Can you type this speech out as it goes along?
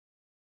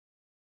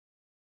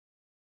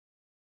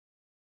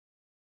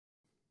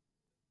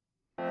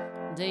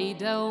They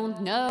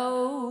don't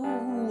know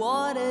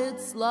what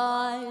it's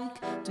like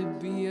to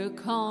be a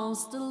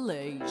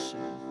constellation.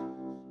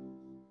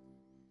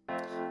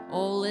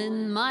 All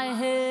in my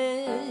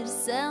head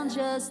sound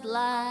just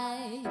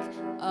like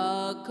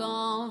a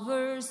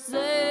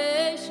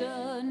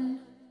conversation.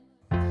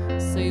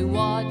 Say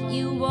what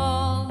you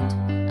want,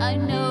 I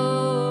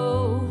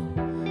know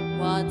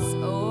what's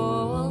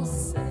all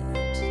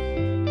said.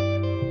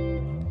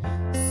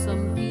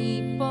 Some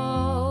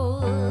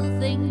people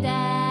think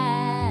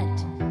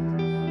that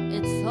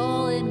it's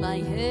all in my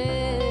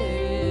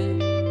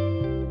head.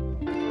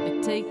 I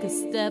take a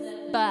step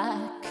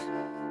back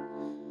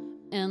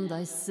and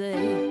I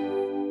say,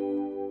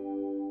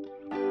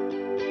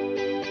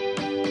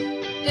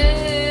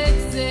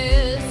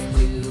 exist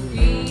to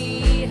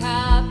be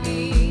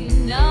happy,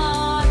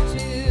 not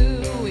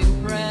to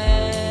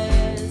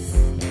impress.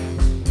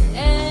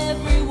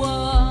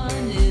 Everyone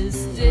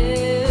is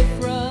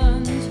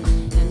different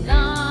and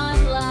not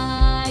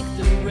like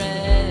the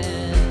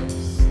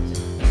rest.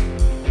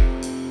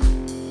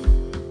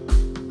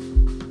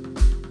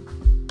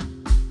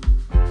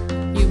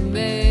 You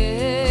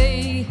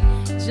may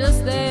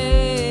just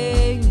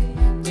think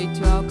they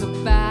talk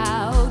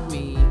about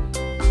me.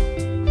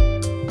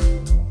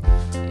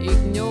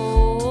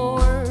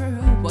 Ignore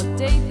what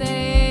they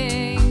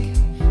think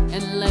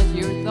and let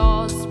your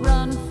thoughts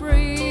run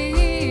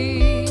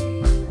free.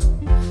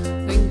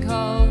 Think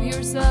of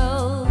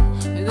yourself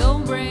and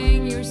don't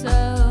bring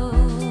yourself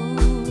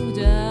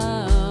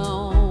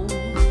down.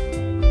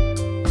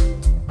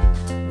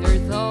 There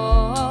are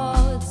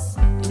thoughts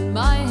in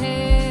my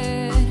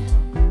head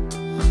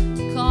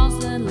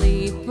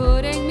constantly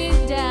putting me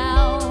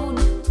down.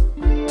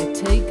 I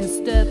take a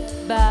step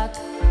back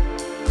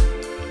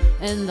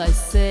and I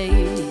say,